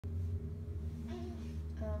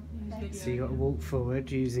So you got to walk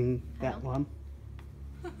forward using that one.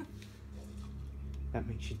 That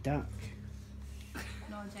makes you duck.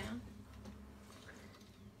 No, down.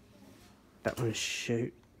 That one's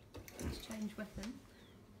shoot. Let's change weapon.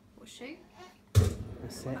 What, shoot?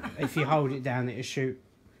 That's it. If you hold it down, it'll shoot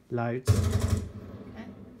loads. Okay.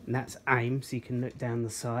 And that's aim, so you can look down the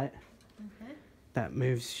sight. Okay. That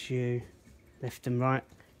moves you left and right.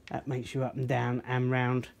 That makes you up and down and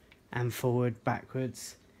round and forward,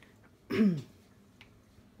 backwards.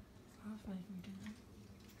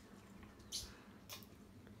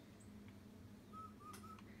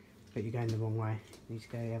 But you're going the wrong way. You need to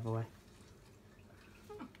go the other way.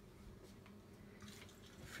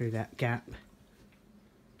 Through that gap.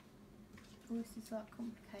 Oh, this is like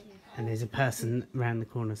complicated. And there's a person round the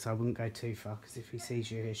corner, so I wouldn't go too far, because if he sees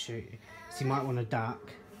you, he'll shoot you. So you might want to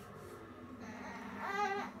duck.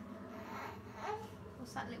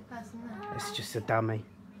 What's that little person there? It's just a dummy.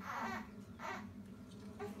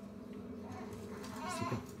 So you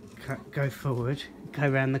can go forward, go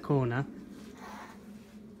round the corner.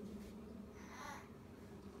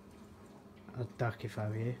 I'd duck if I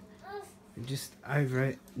were you. And just over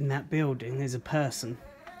it in that building, there's a person.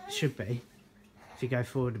 Should be. If you go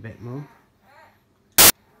forward a bit more.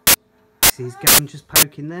 See his gun just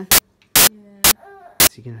poking there? Yeah.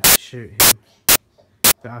 So you're going to have to shoot him.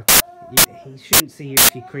 But he shouldn't see you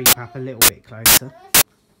if you creep up a little bit closer.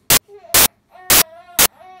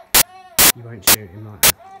 You won't shoot him like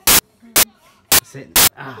that. That's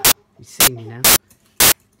it. Ah, he's seen you now.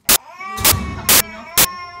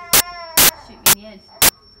 Shoot me in the head.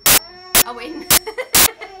 I win.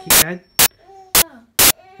 Keep going. Oh.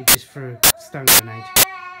 He just threw a stun grenade.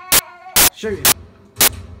 Shoot him.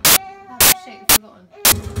 How do I shoot? Forgotten.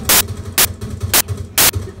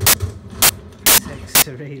 Six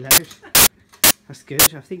to reload. That's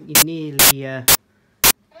good. I think you nearly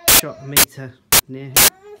shot a meter near him.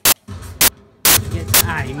 If you get to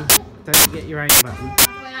aim, don't forget your aim button.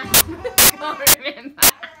 I can't remember.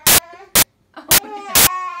 Oh, yeah.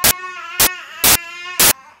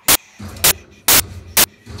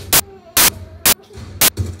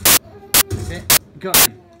 That's it. Got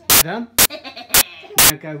him. Done?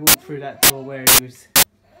 Now go walk through that door where he was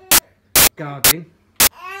guarding.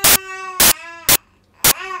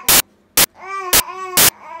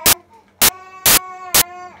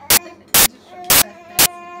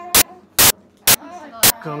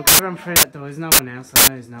 Go on, go run through that door. There's no one else. I know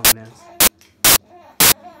there's no one else.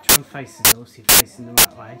 Try and face the door so you're facing the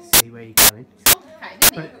right way. See where you're going.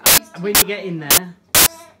 But when you get in there,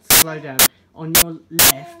 slow down. On your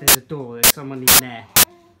left, there's a door. There's someone in there.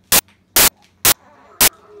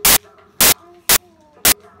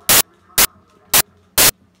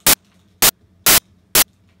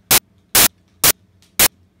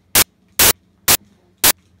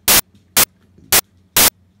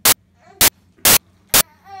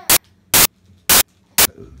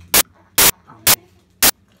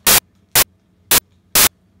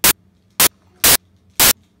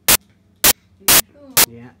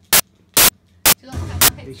 Yeah.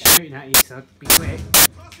 He's shooting at you, so be quick.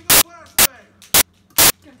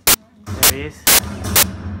 There he is.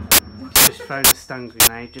 Just thrown a stun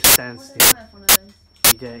grenade, just stand still.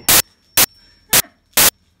 You do.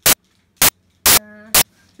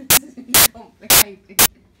 This is complicated.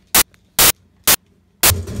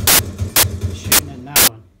 Shooting at no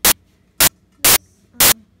one.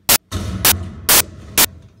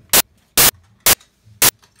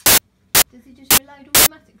 Does he just reload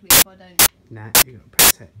automatically if I don't? Nah, you got to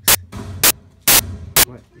press X.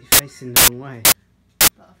 What? You're facing the wrong way.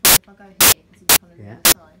 But I think if I go here, because he's kind of Yeah. the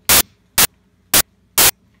other side.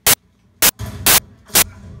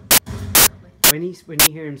 When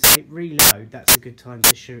you hear him say reload, that's a good time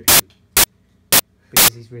to shoot him.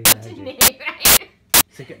 Because he's reloading.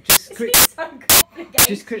 So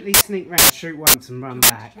just quickly sneak round, shoot once and run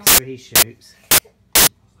back so he shoots.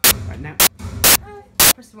 Right now,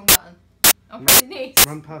 Press the wrong button. I'm pressing this.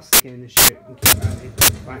 run past again and shoot and keep running.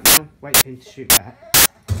 Right now, wait for him to shoot back.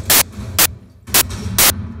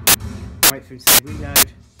 Wait for him to say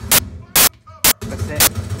reload. That's it.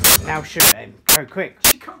 Now shoot him. Go quick.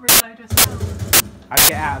 She can't reload herself. I'll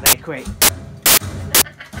get out of there quick.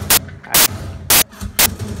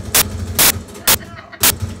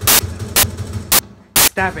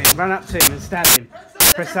 Stab him. Run up to him and stab him.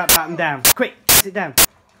 Press that button down. Quick. Press it down.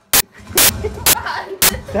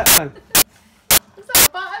 That one. Is that a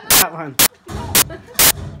button? That one.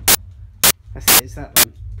 That's it. It's that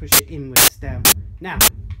one. Push it inwards down. Now.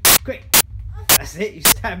 Quick. That's it. You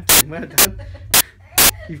stabbed him. Well done.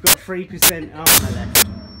 You've got 3% armour left.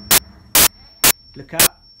 Look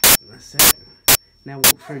up. That's it. Now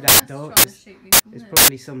walk through that door. Trying to shoot me from There's there.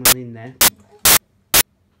 probably someone in there.